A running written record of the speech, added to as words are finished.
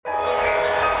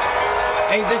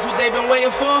Ain't this what they've been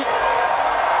waiting for?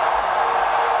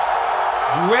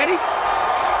 You ready?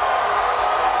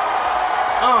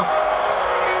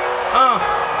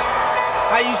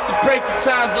 I used to pray for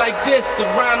times like this, to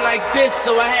rhyme like this,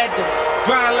 so I had to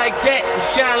grind like that, to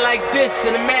shine like this.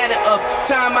 In a matter of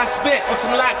time I spent on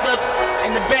some locked up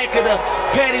in the back of the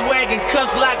paddy wagon,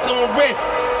 cuffs locked on wrist.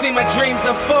 See my dreams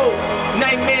unfold,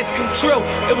 nightmares come true.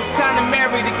 It was time to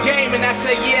marry the game, and I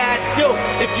said, yeah, I do.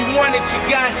 If you want it, you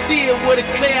gotta see it with a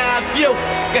clear eye view.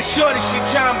 Got shorty, she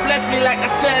try and bless me like I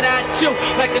said I chew,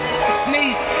 like a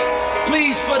sneeze.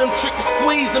 Please for them trick and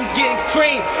squeeze, I'm getting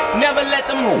cream. Never let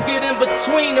them get in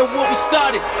between of what we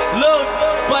started. Look,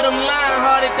 but I'm lying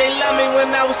hearted. They love me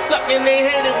when I was stuck and they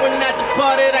hated when I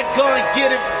departed. I go and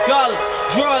get it regardless.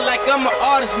 Draw it like I'm an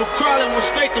artist. No crawling, went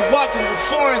straight to walking with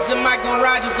foreigns in my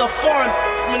garages or foreign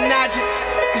menage.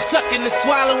 Cause sucking and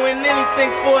swallowing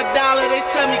anything for $1. They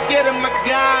tell me get him, I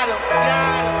got him.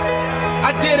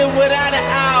 I did it without an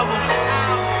album.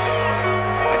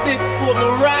 I did it with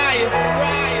Mariah.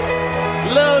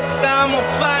 Lil' I'm on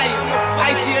fire,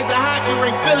 icy as a hockey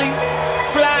ring, Philly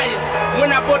flyer.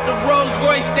 When I bought the Rolls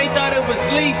Royce, they thought it was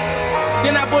lease.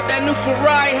 Then I bought that new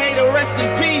Ferrari, hey to rest in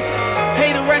peace.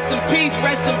 Hey to rest in peace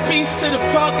to the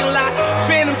parking lot.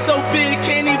 Phantom so big,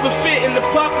 can't even fit in the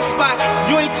parking spot.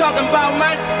 You ain't talking about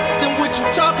my then what you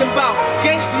talking about?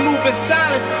 Gangsters move in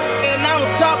silence, and I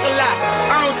don't talk a lot.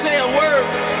 I don't say a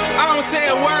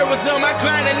word, was on my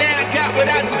grind and now I got what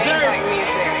I deserve.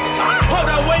 Hold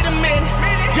up, wait a minute.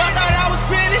 Y'all thought I was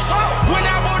finished. When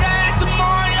I bought the Aston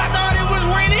Martin, y'all thought it was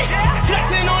rented.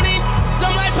 Flexing on these,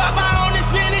 I'm like Popeye on the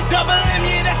spinach. Double M,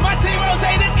 yeah, that's my team. Rose,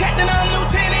 the captain, I'm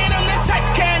lieutenant. I'm the type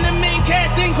of kind of mean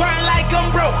cast and grind like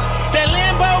I'm broke. That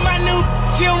Lambo, my new,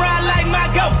 she'll ride like my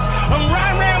ghost. I'm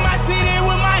riding around my city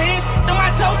with my hands on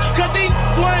my toes. Cause these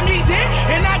want me dead,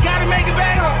 and I gotta make it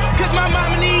back home. Cause my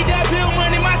mama need that bill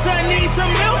money, my son needs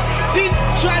some milk. These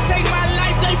try to take my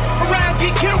life, they around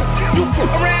get killed. You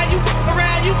around, you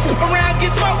around,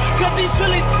 get smoked. Cause these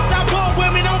Philly top ball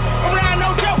with me, don't around,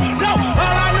 no joke. No,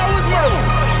 all I know is murder.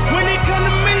 When it come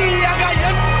to me, I got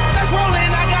young that's rolling,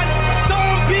 I got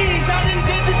throwing bees. I done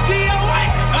did the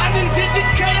DOS, I done did the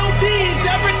KODs.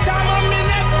 Every time I'm in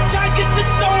that, I get to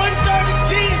throwing 30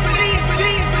 G's.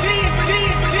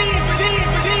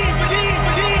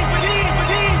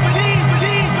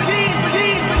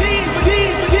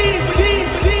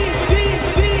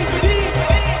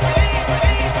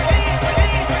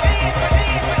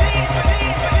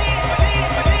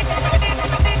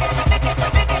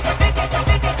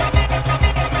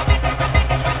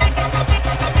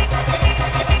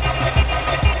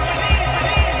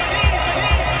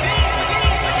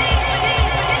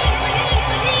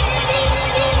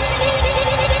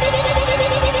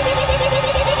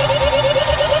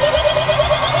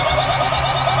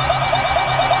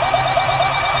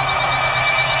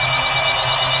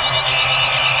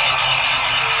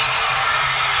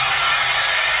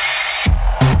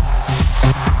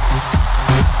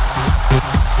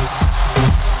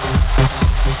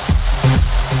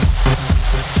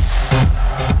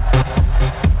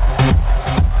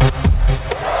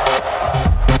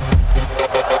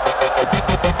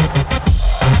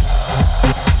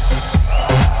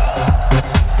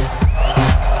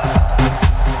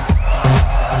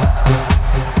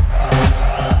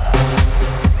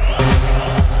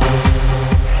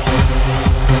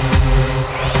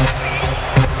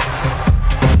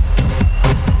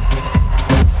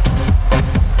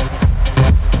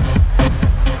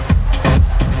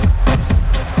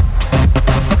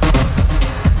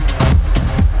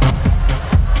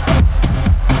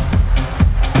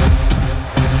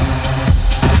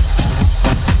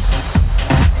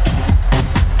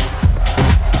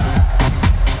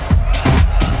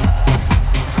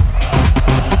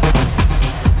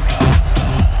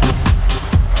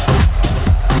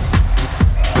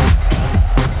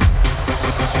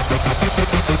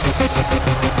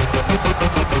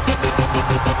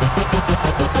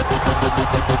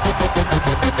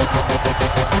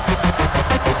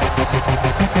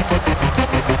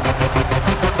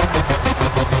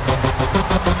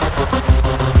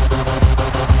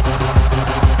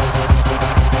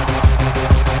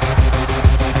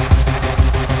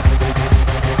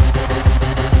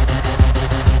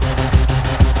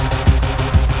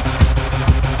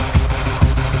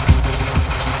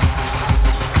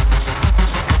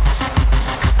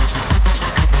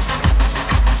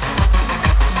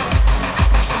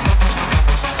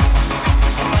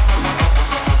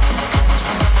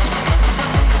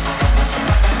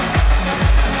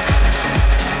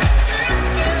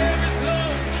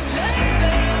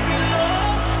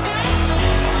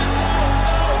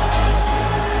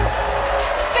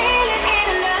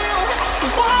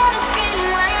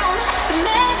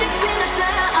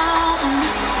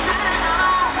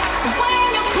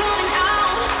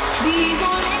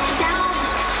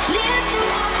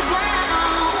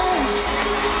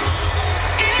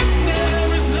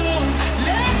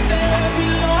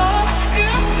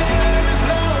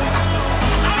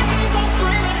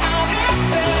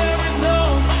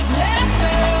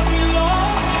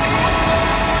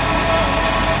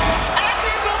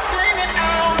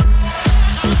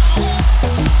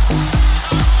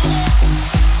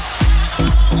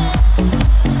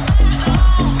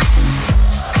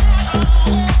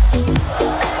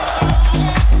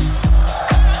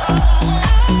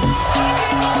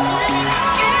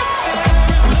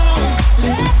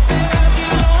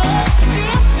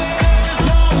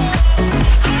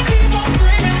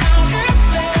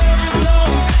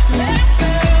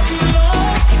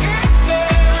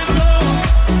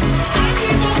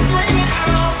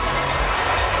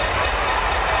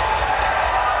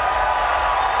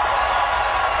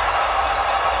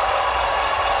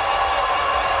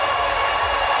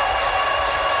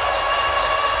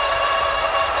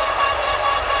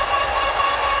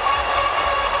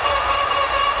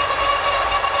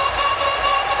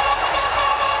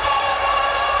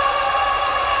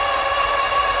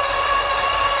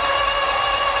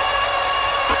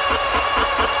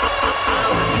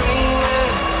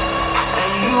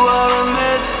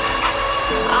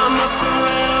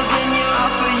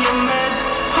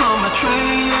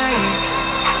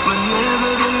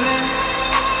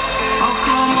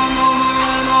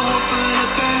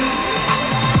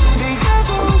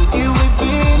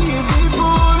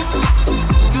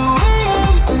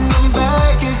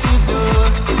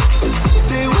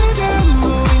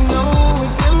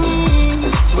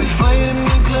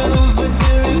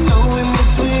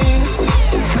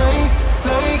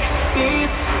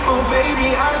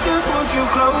 you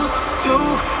close to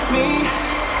me,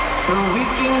 and we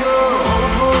can go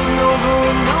over and over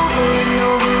and over and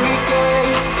over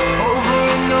again, over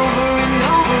and over and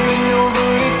over and over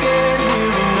again,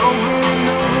 and over and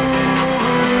over and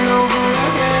over and over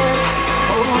again,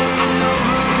 over and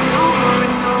over and over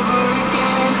and over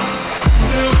again.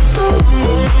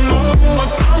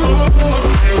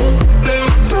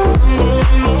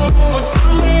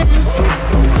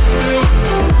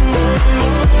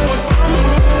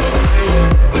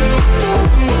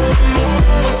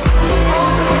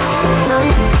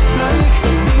 Nights like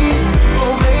these,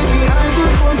 oh baby, I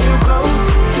just want you close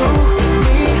to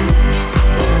me.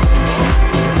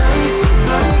 Nights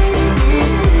like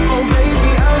these, oh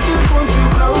baby, I just want you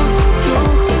close to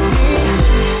me.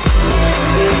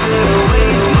 Is it a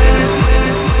wasteland?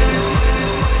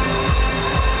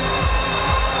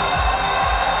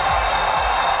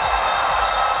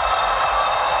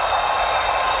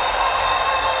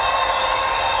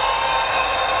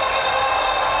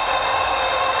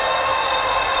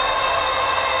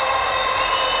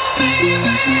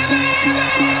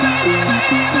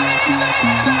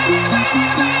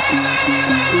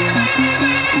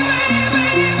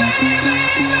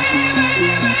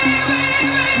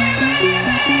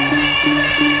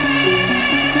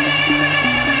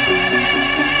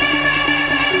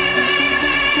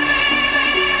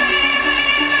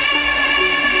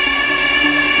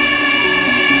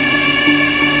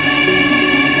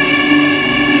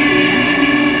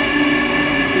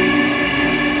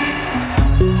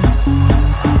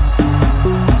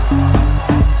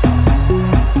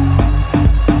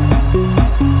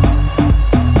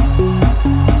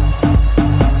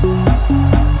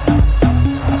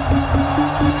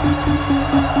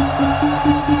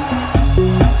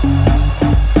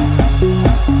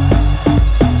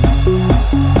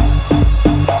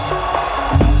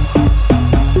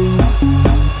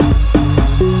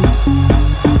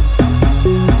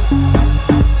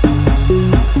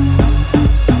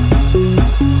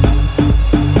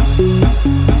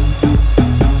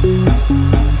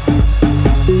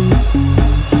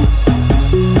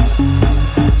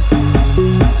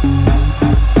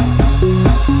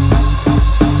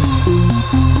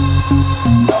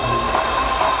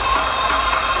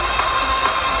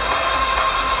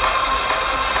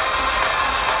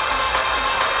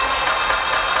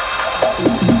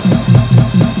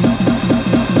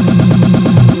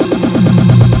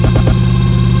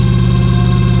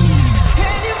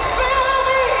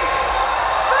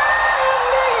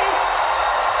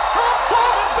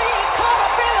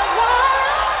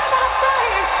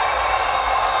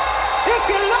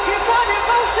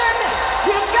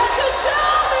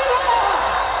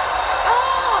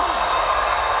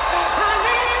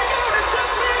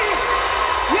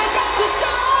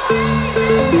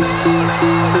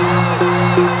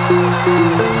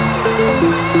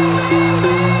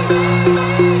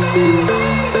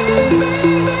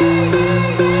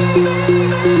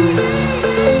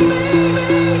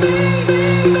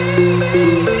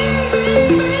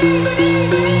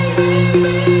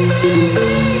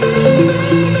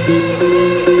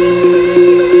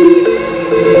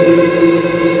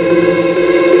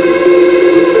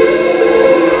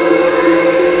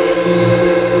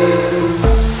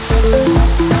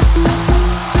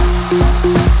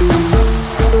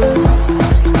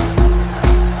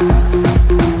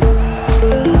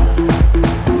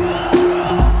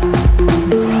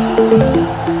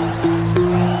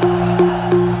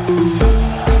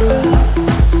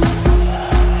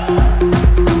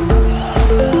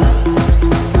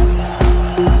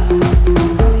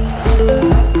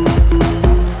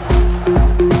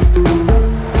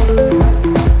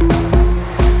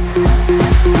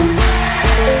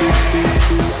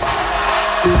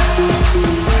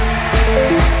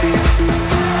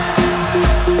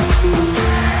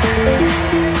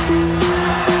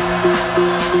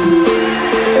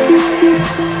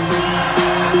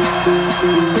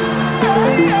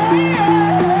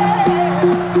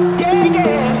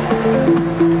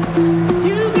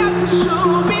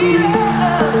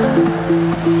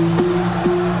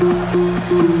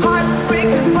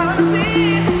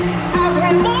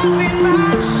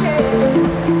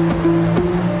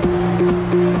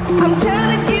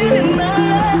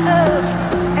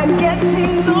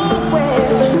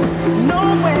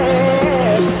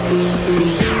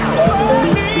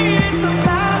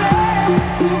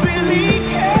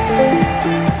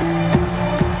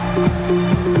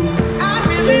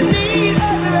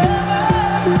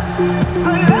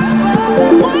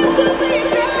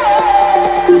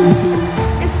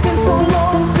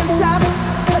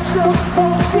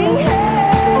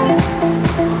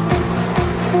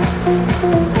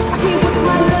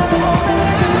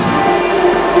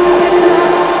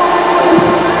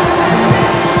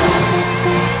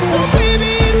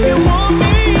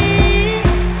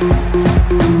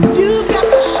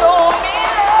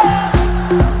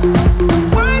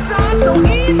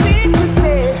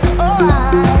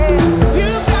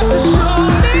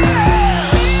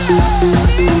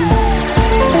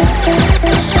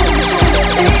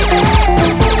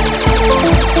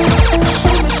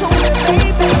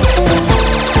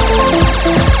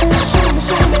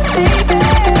 Show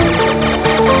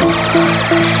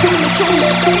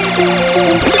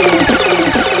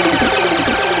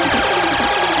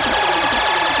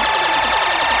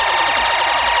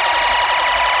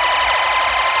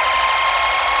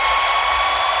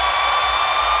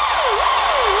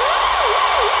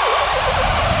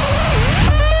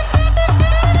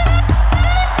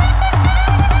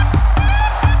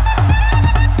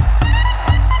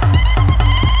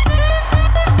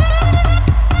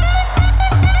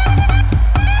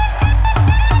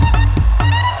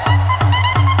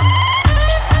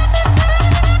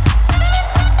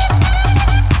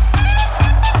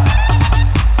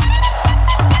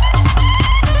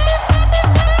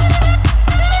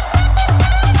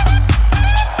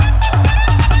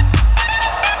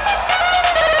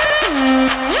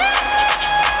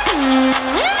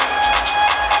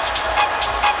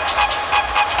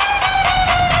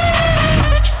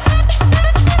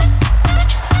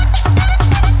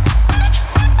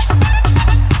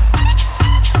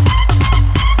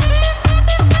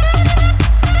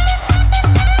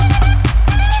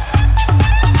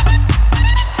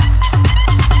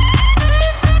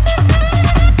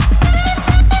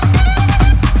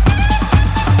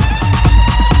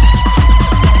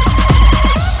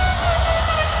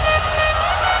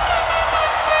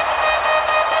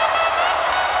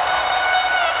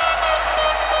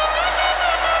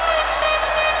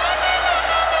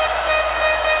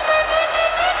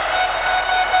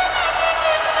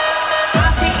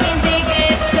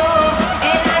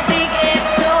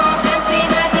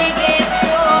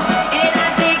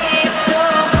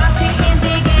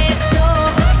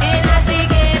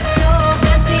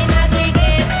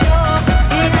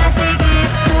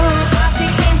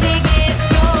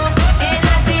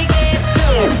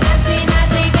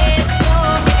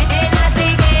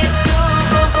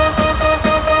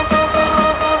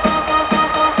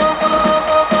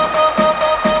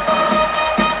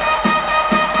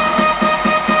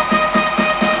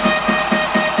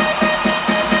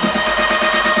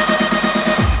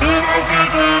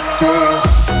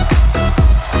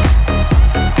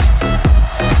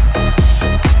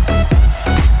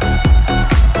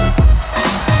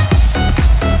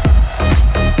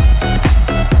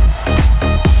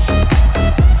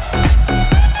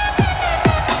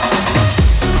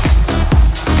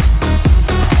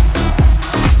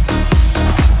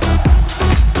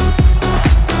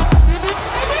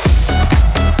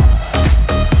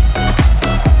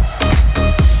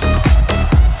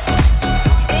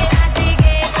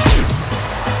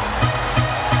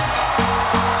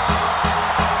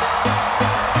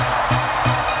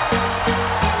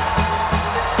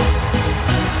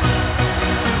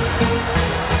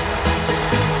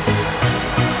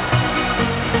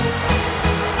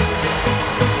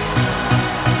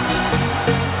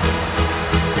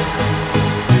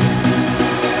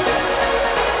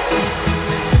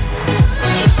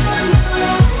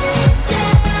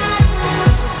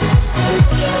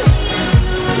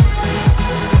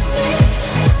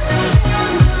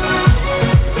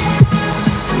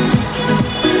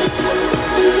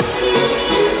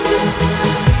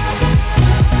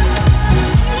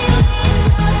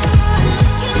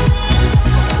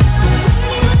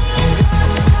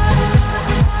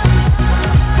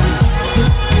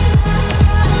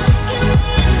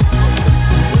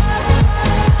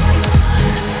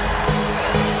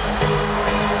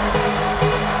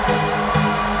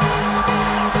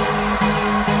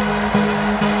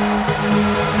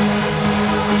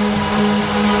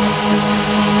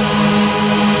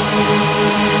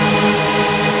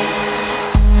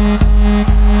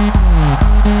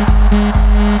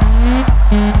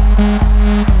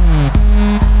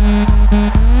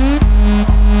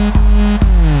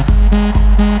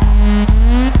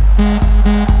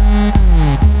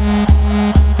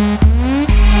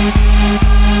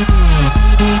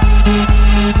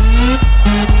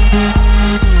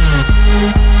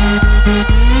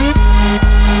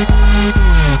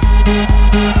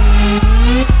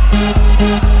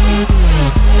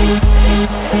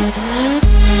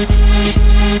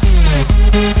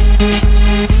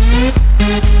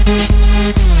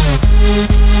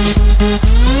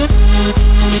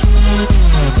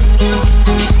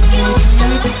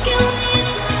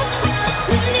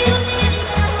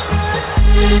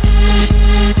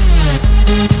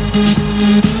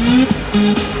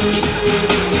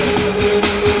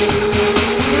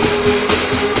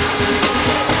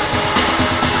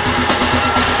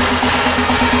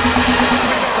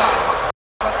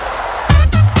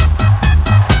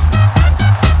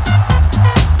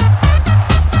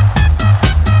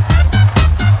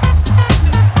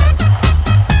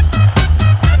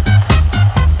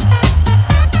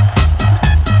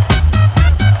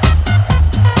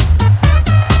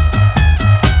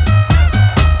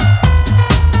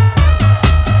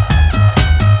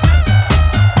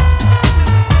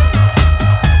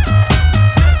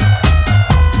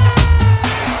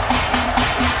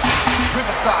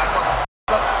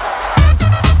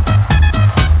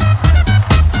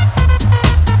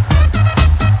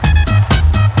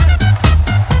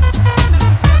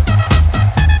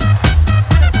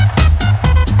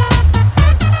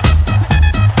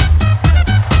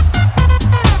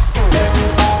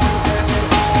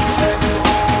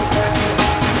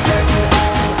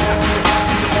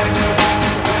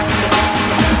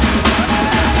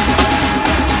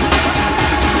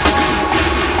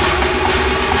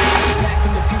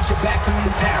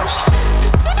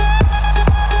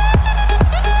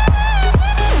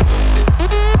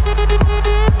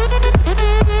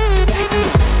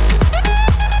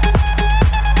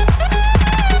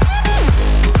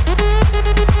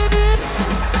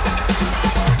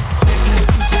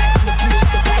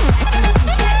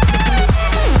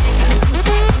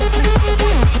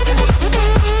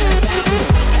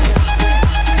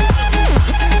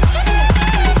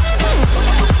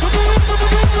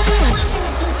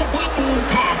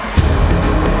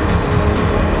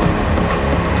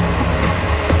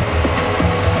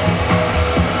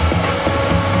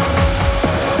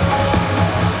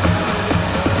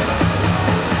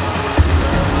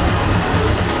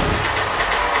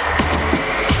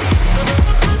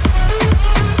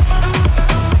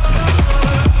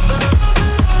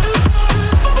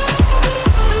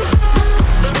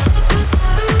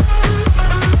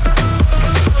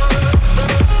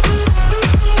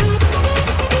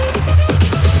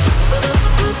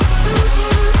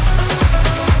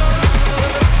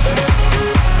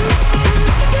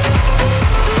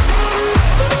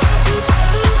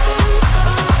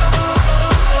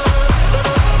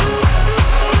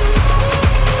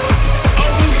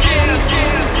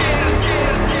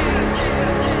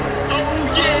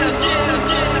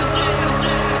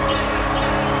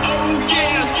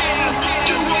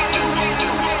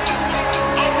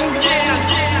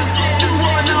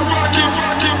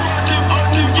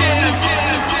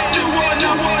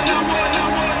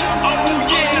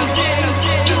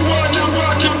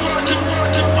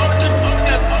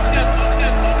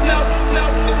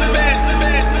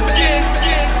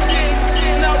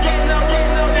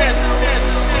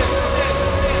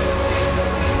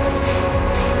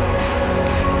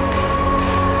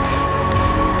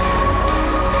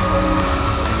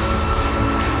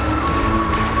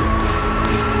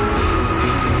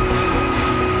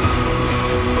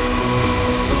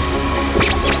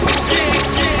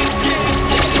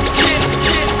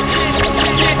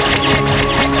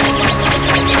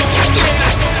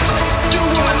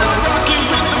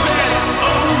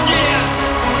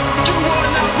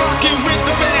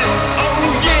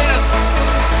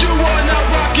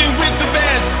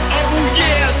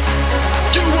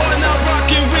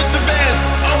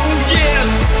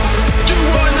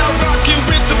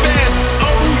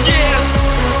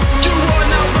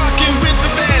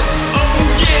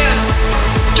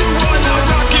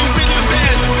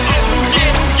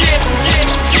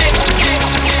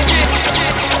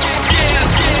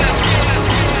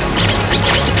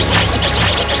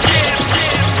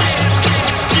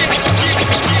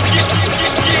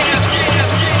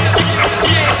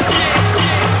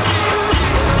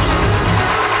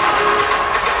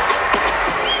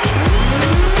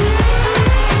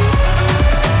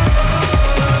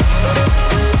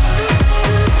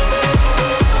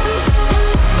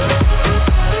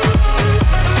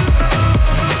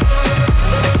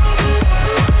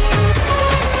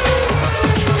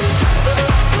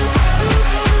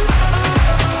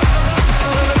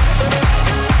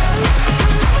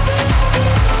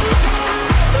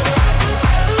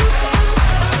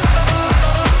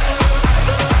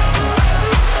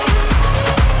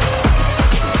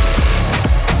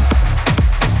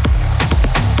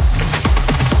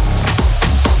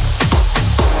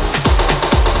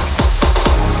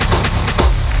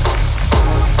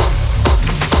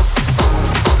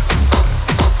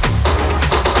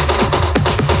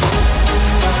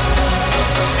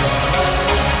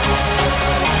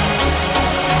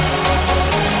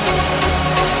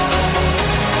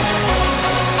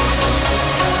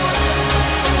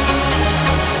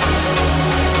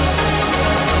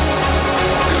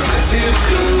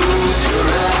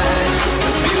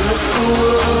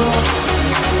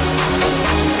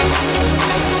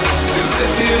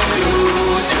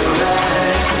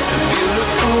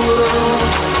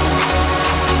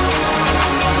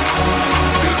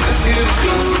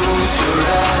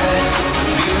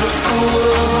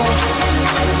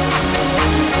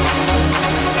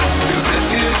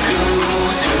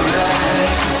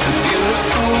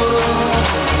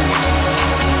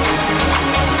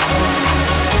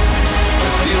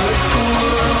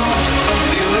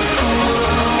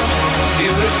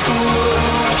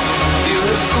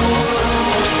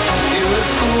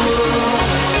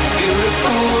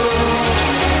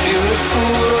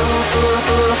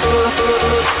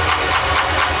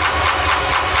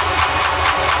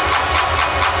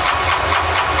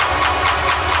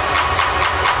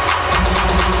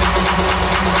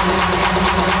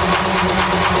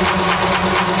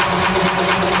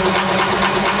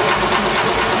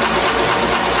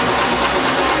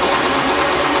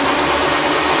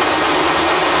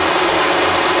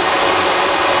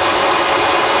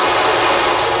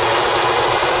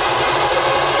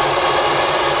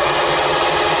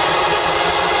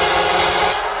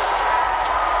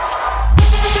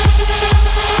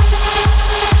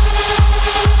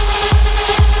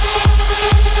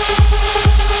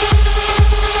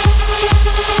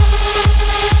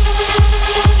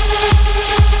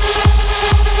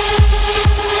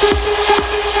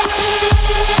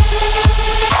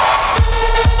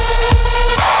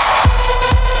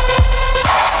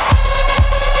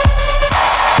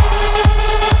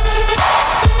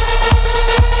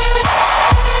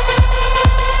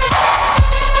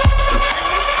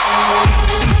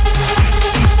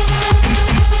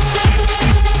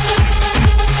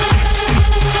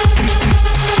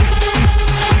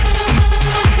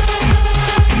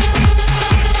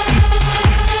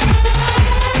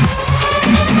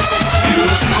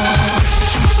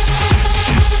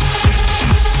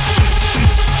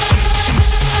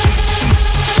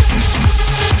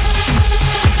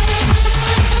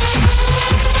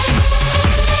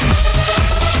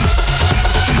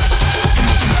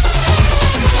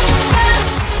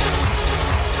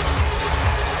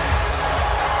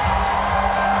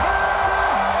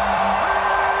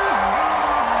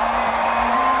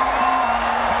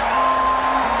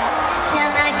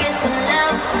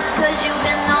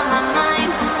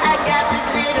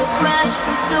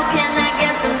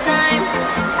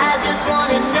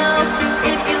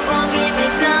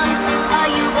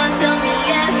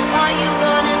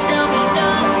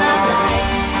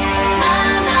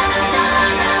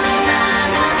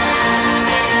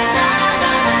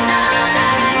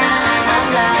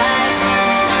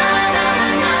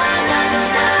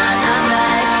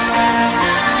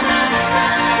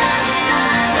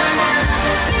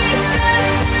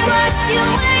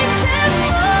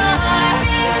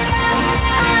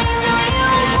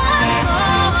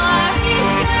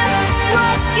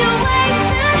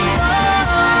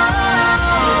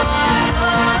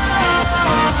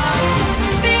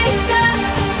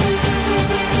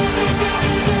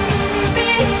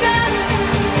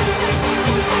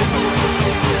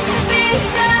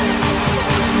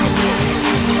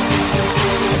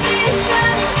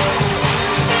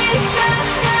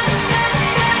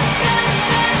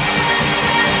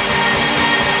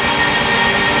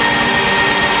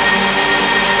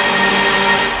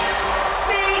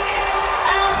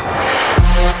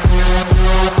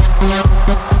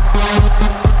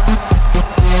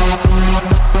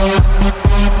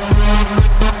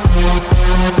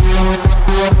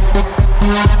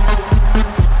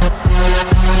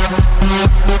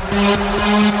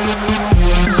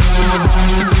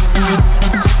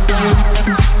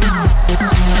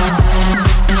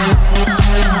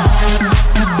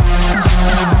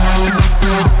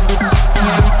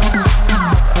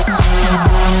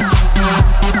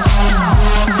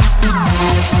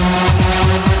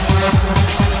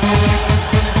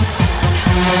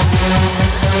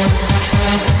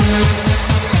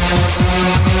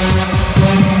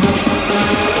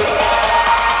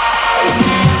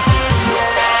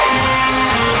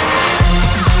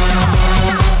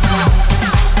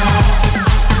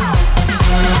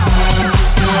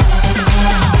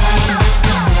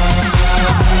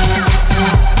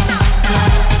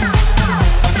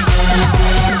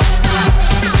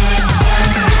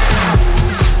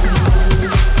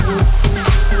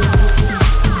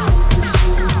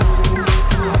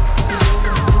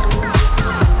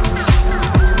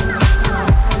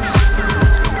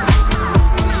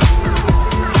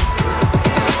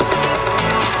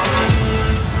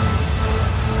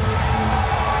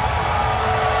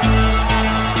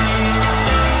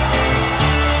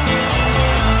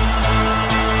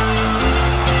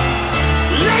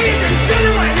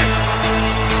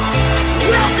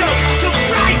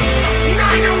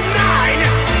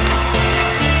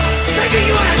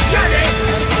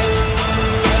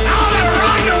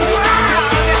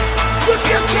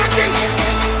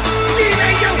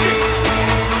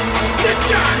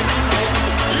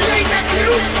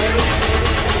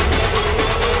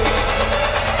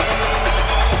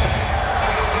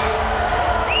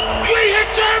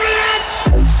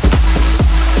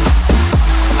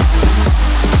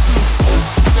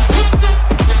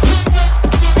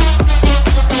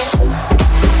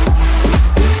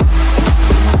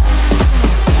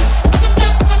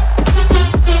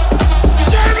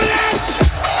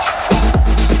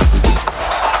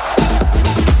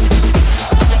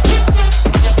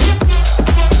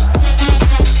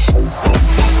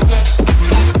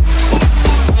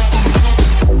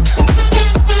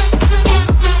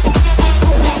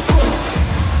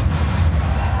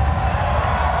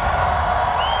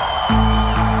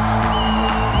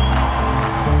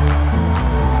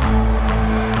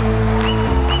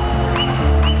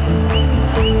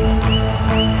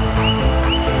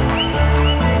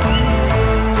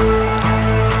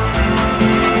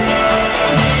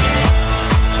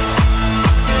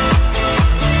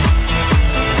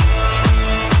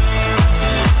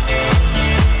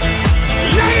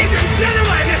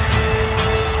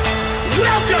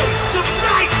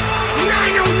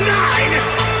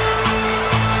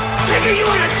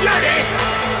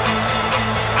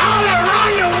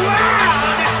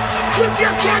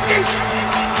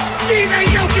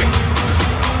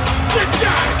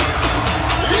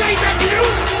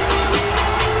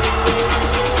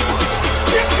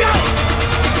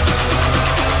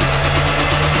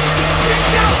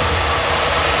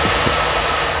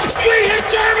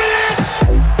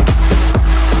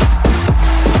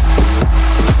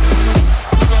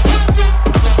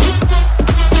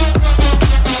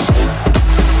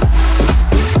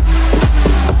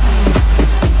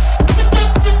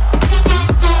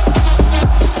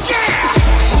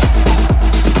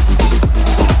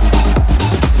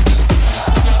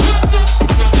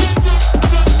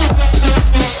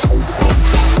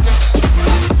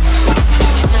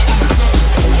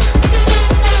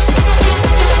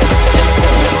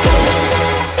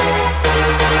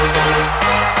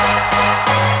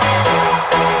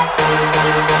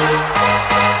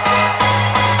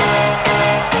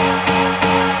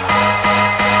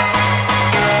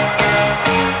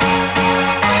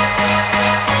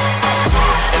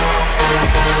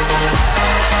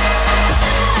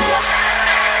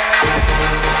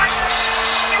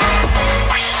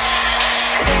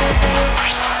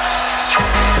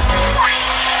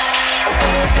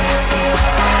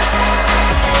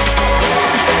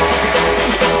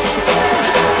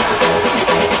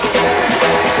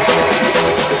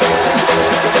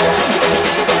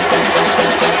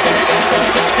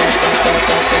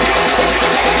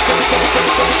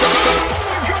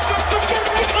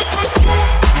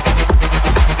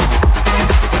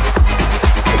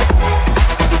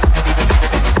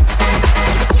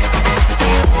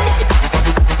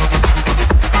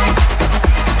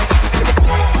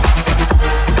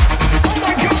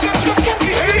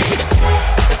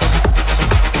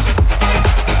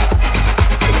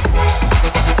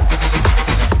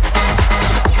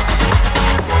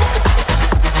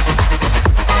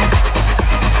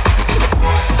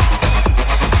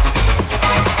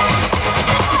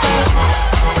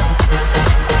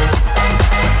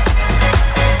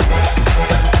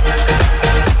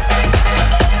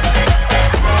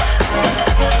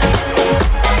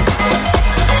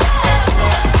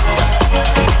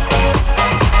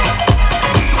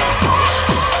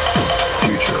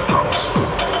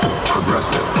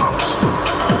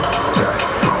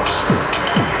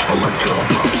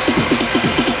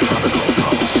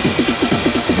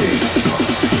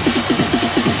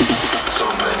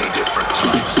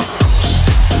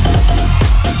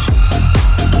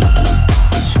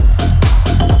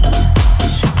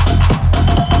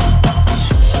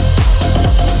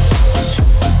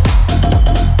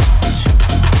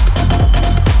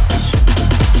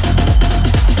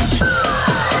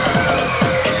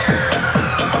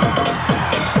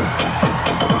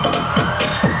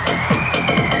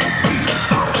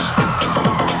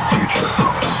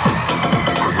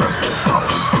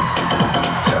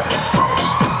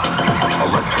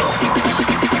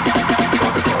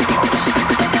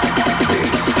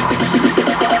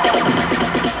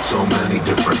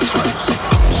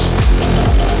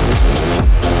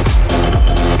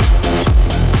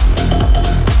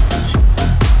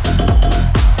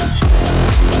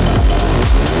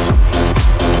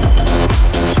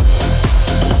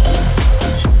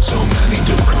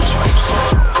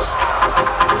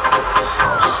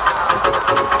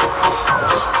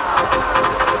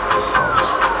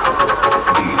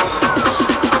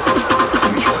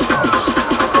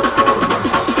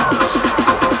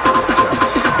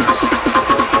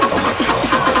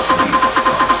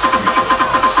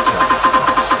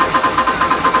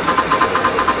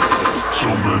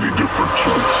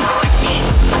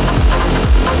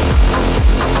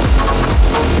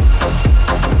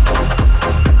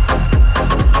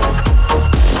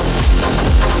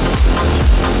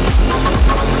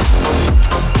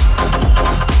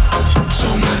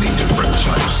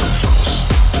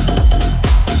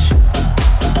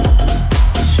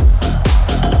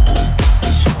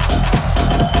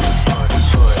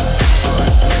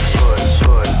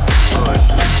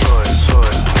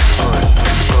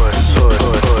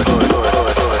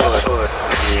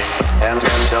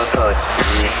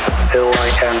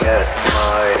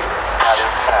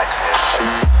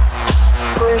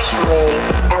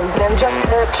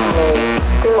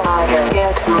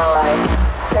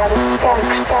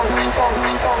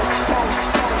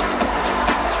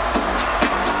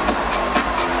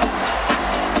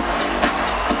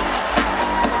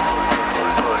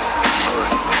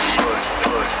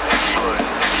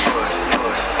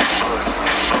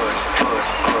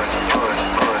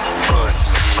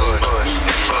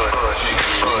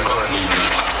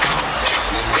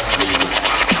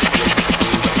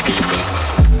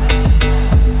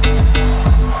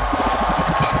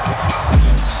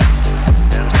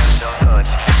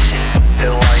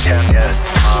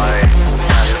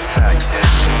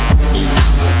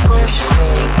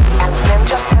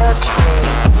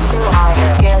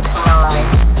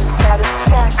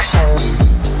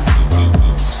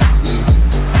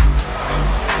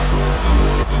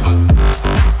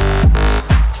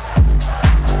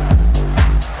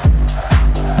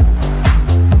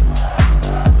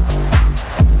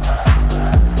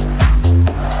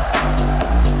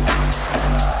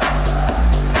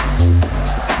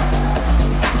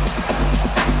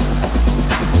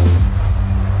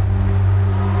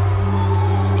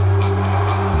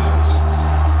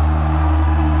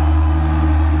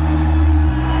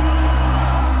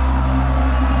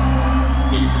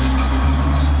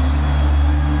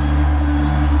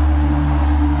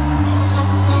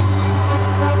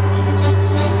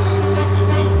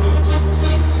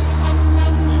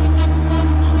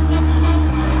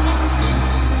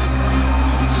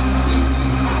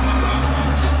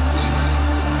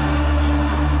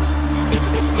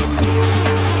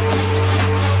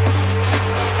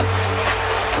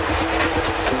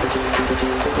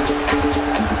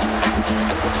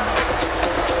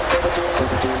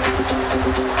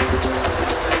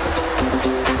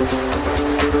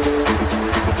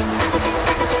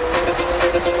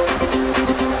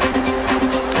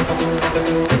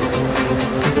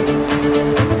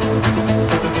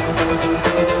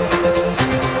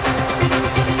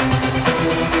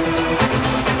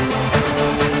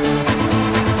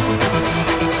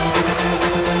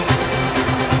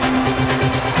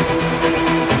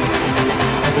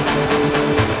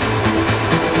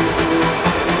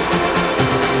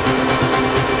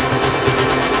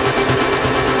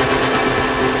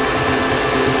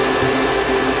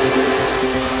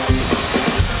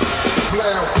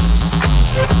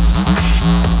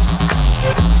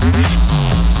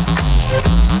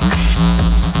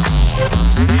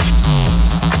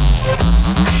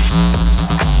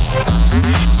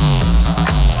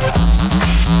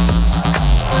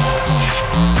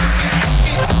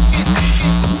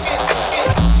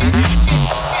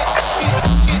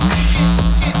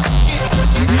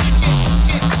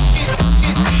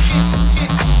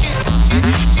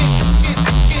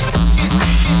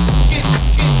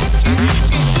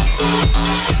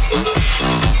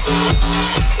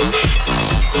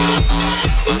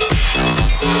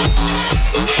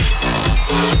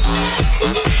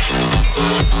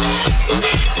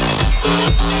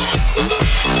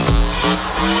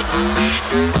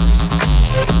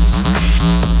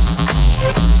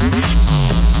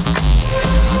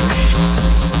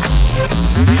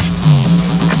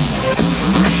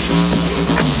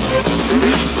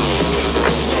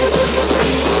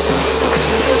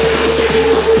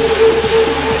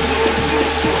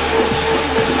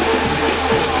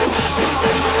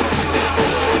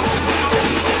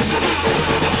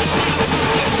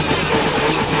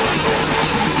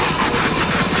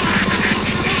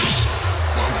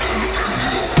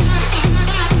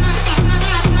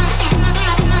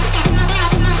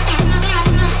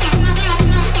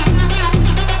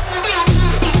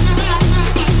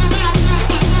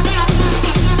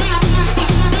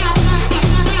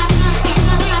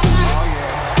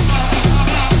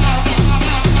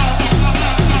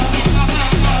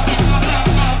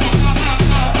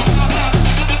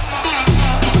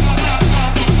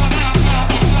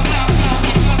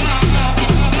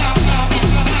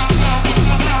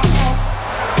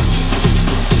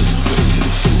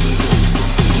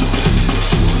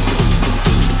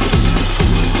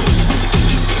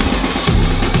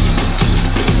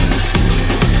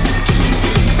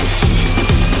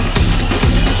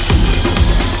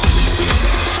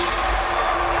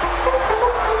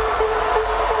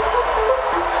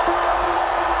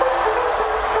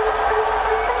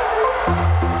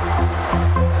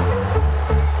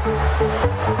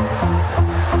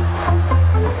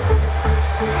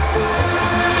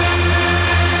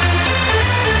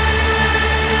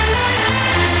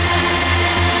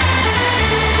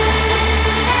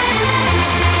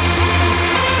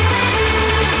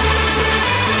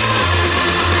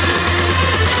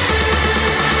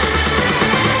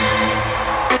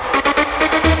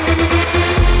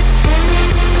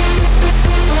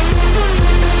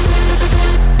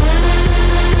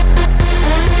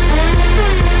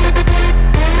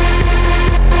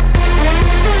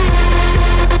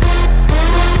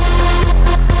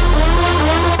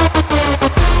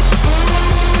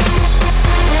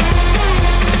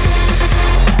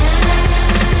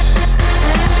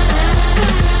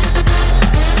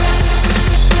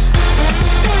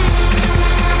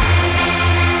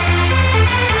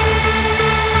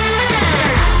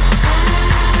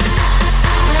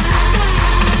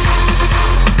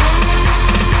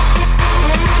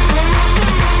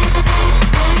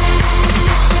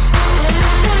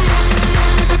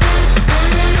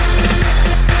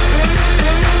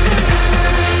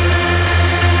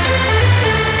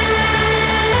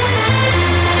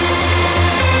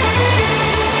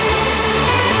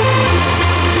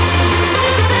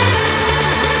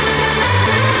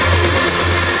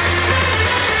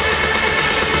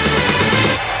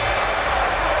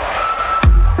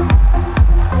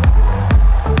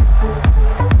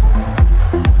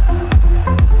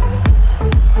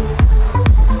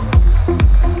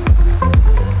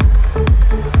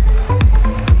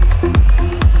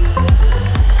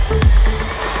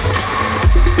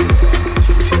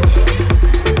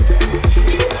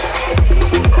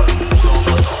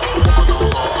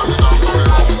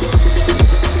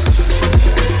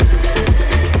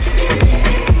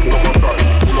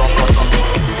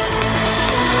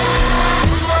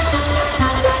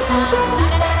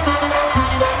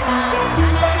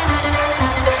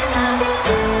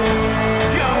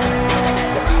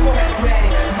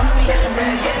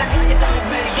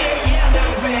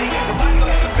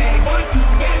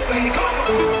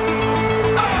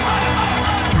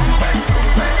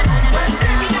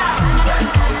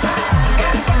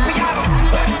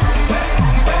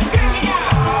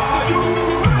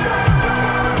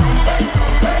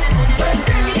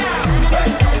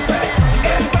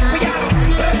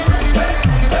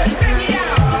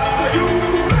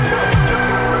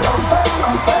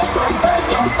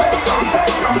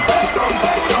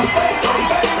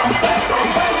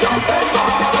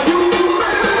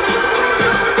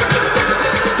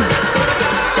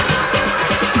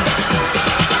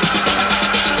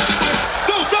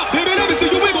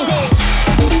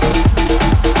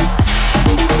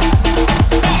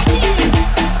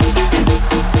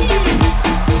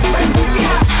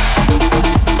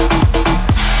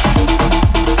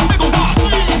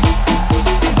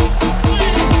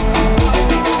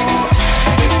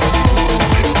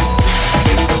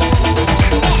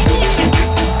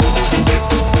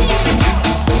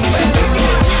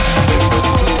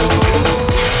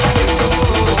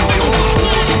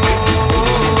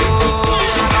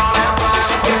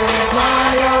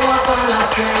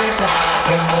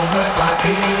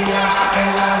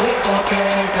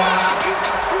discoteca.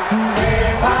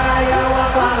 Beba y agua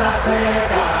para la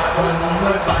seca. Todo el mundo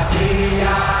en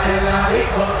pastilla en la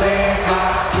discoteca.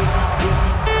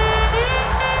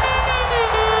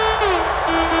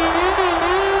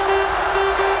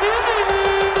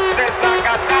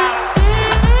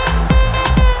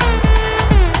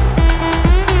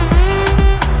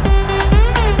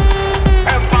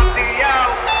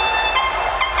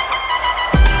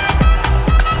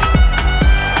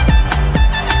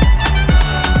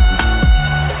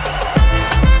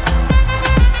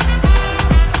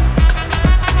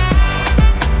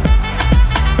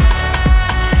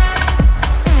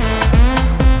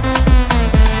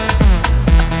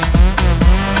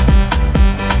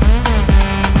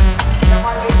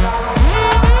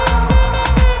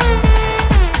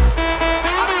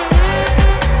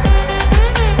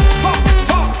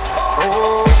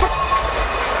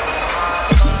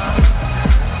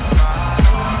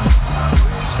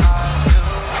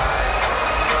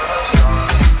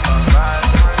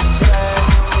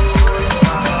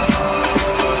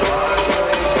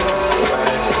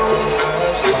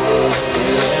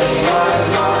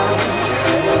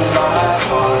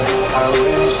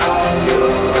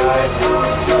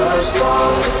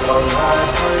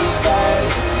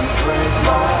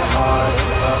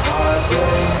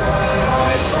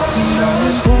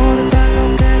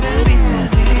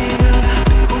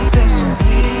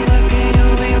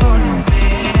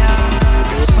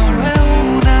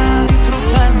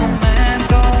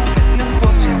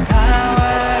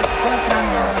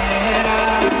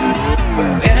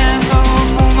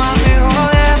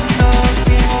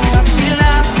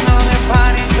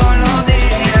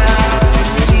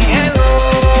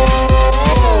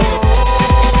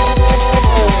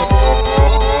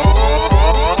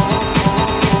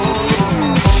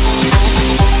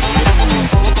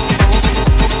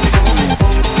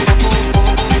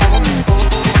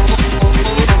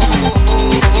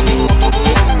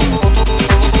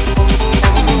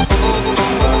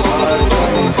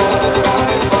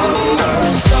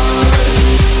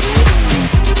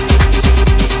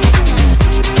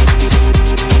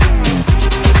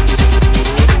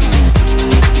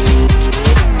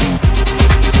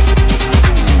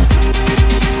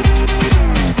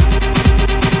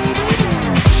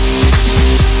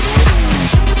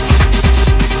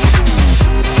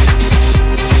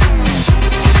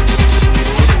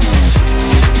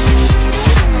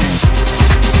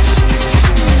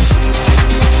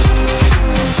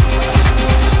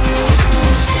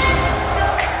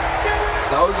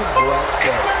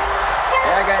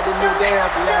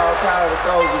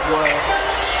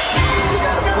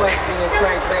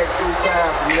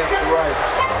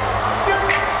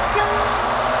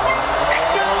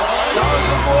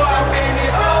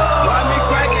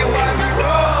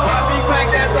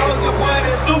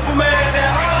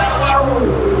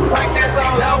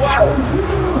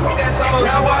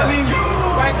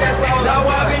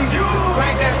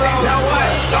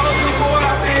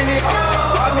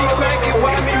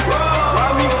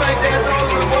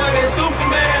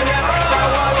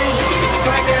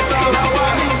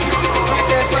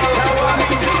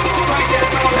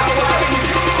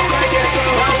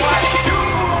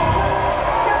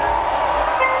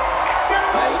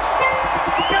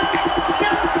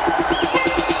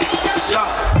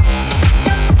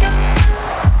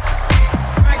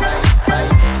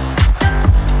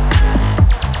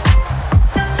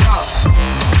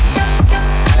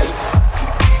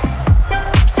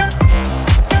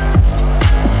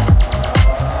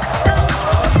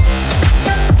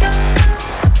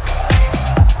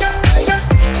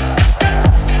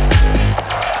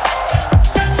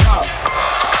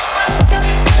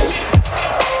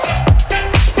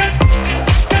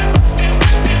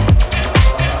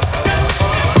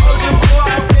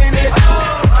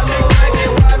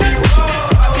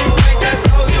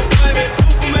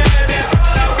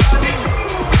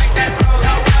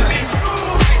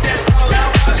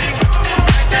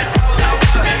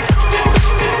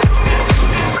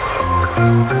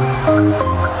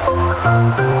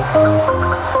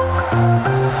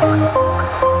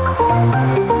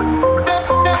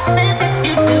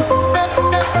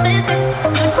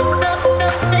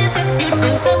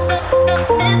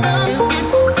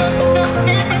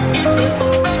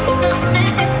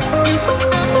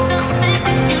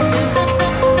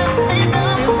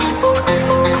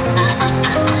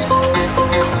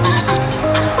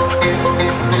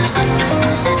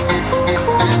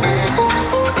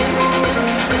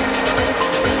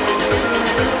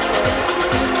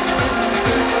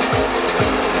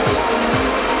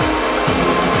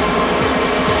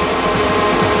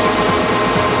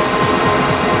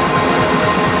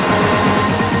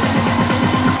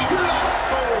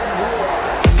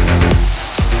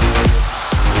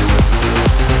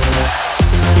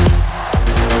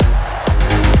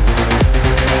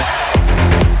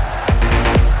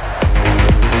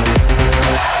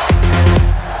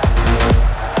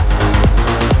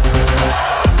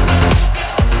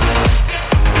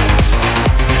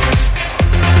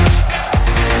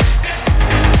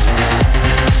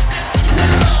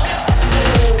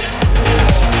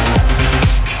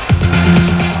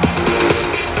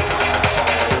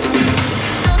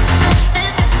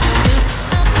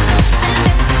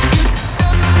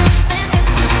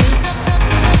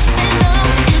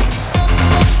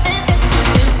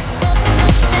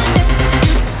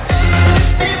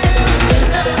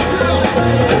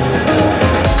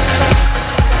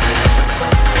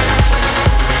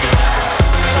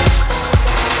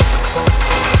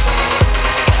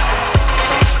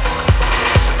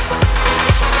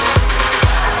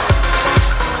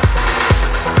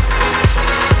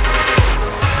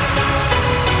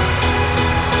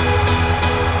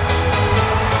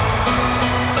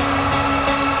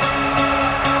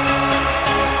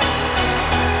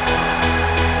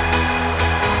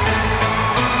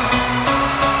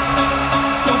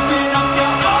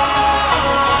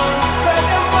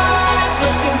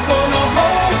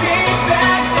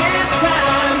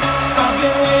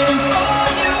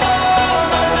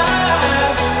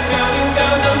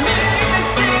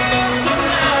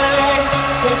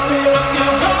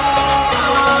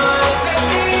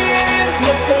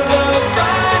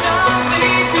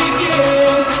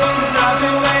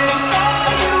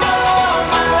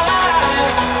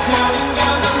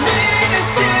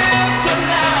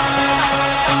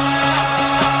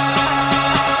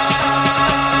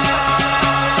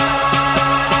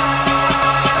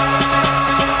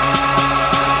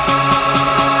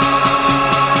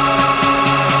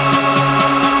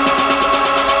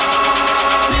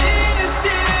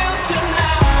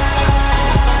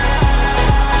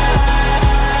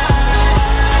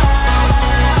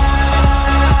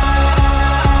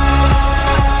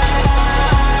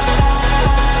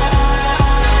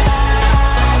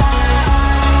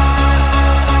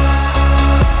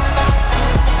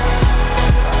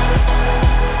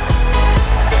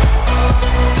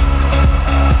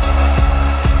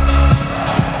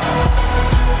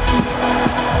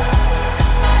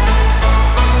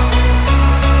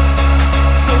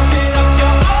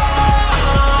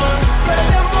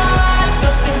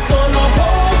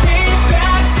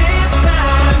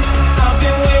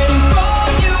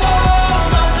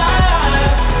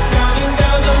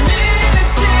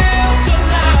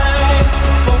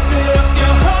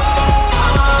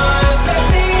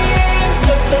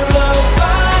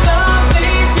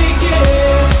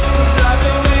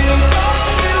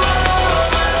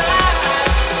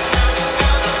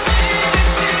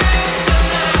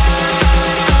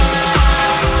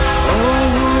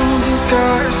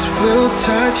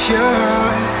 touch your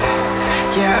heart.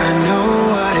 Yeah, I know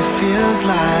what it feels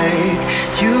like.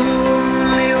 You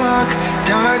only walk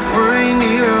dark,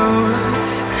 windy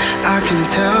roads. I can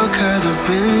tell 'cause I've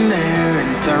been there,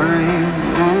 and time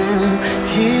won't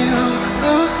heal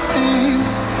a thing.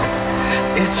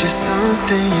 It's just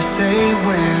something you say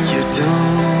when you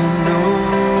don't know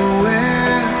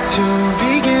where to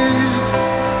begin.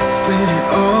 When it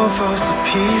all falls to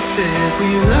pieces,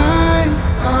 we light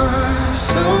our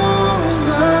souls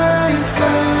like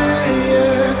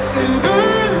fire and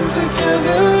burn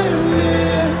together, and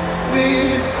then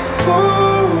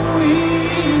before we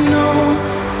know,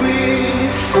 we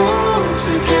fall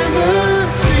together.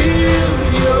 Feel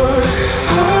your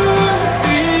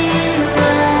heartbeat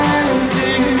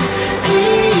rising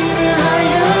even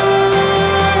higher.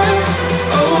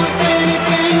 Oh, if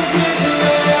anything's meant to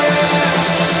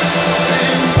last,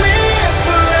 then we're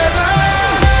forever.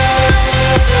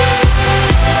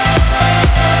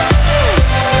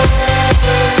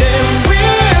 Then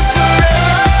we're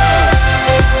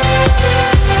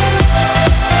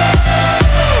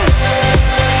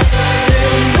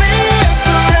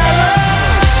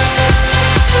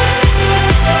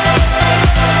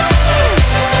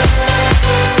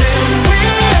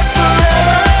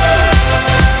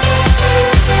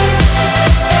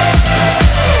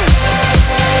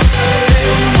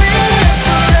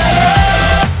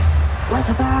Was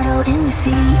a bottle in the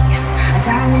sea, a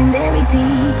diamond buried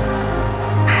deep.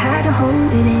 I had to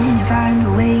hold it in and find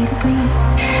a way to breathe.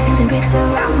 Building bricks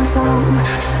around my soul,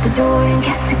 shut the door and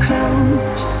kept it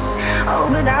closed. Oh,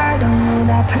 but I don't know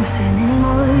that person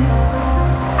anymore.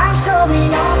 I'm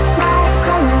showing all my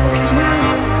colors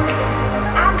now.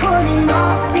 I'm pulling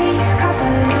all these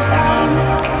covers down.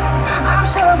 I'm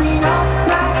showing all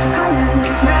my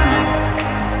colors now.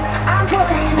 I'm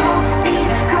pulling all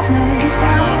these covers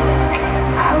down.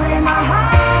 I wear my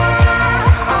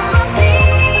heart on my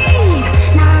sleeve,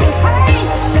 not afraid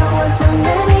to show what's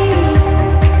underneath.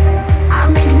 I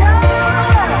make no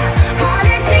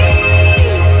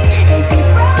apologies. If it's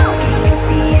broken, you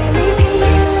see every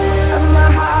piece of my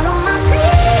heart on my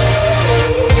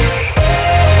sleeve.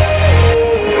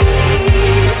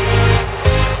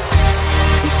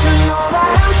 You still know that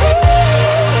I'm free.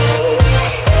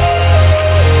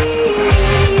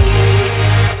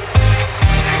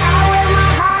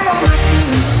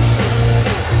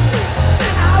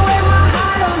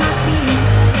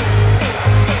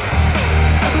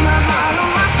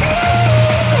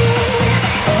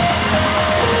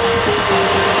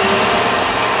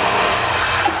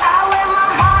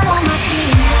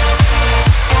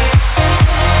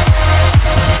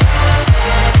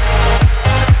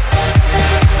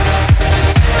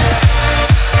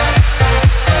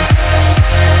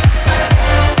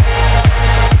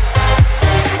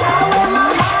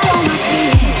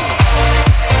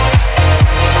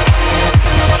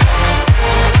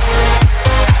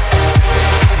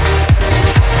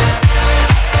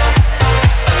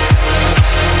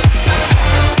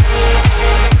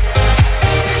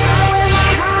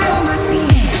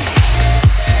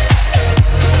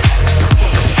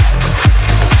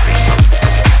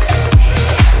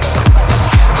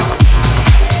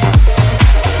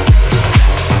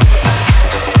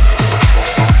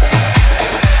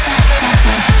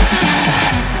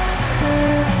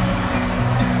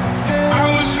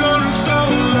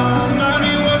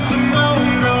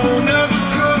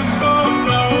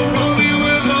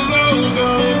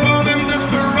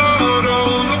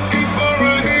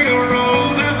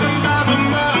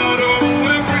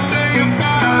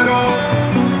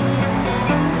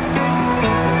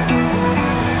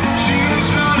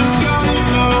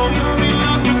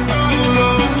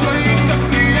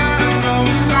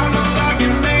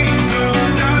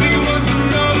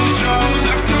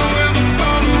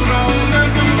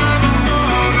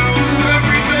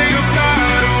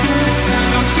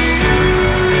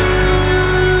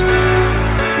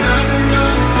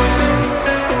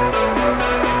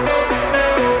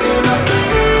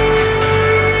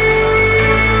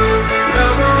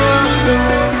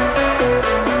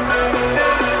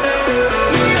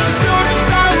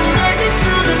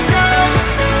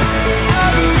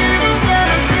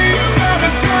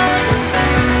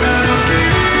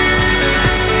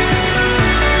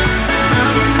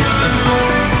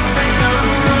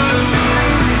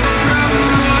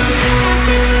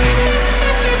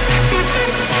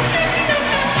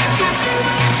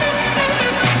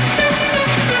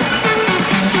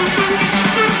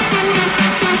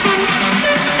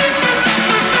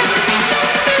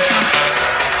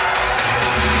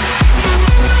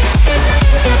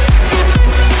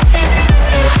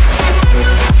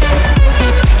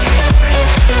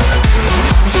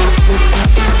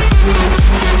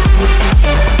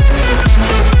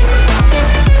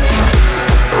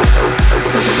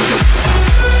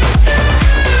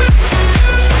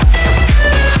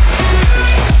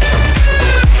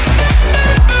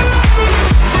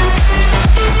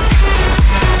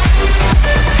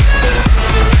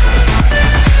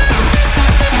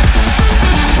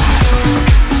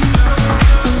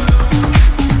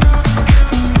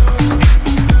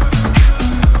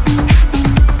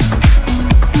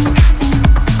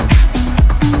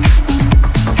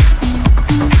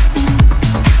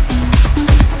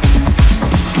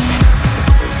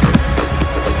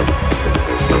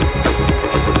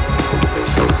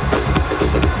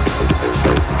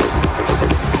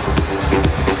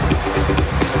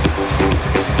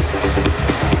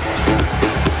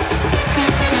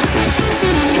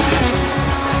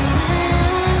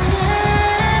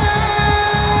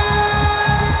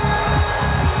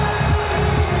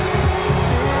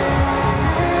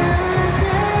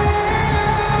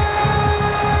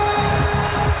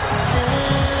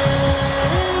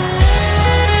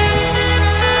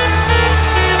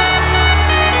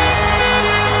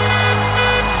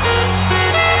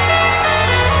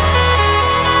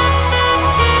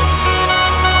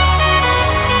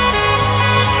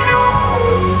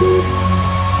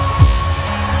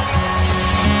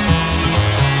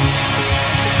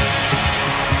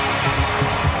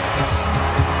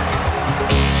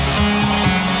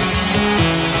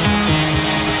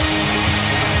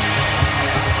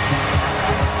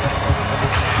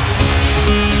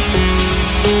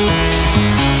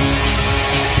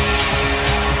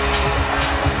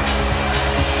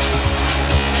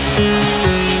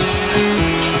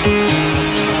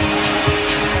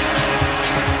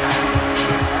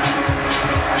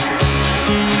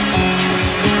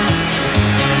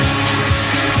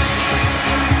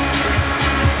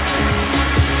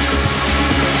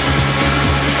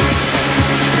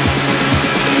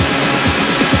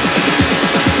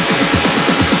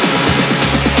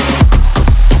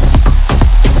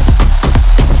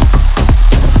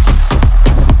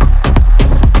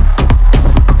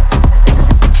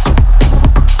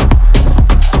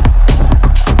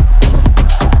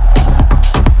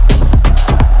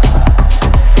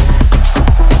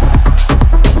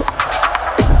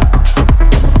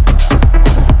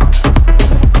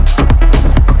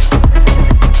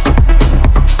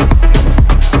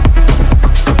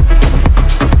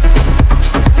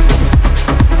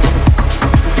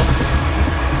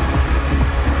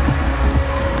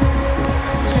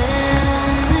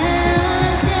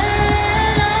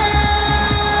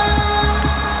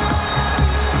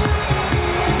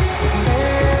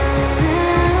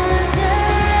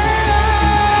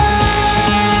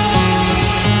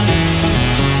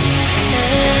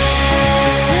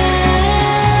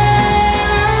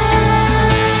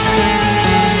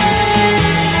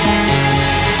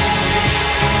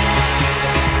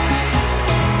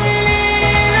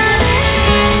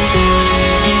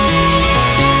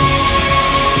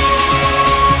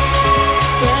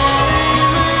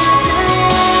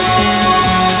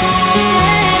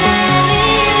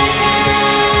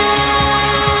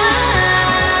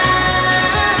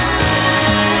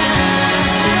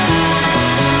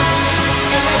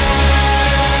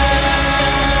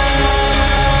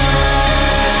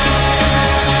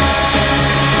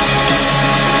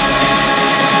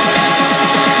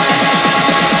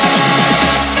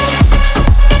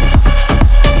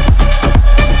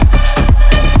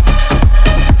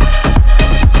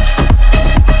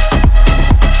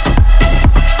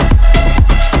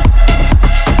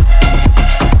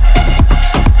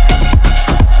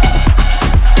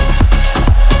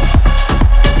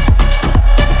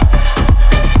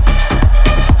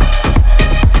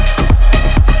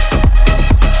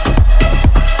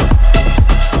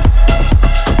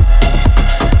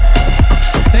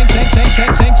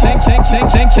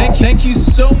 Thank you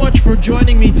so much for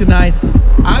joining me tonight.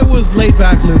 I was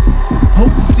Laidback Luke.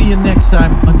 Hope to see you next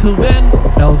time. Until then,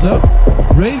 L's up,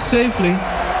 rave safely,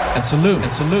 and salute, and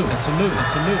salute, and salute, and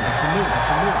salute, and salute, and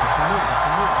salute, and salute.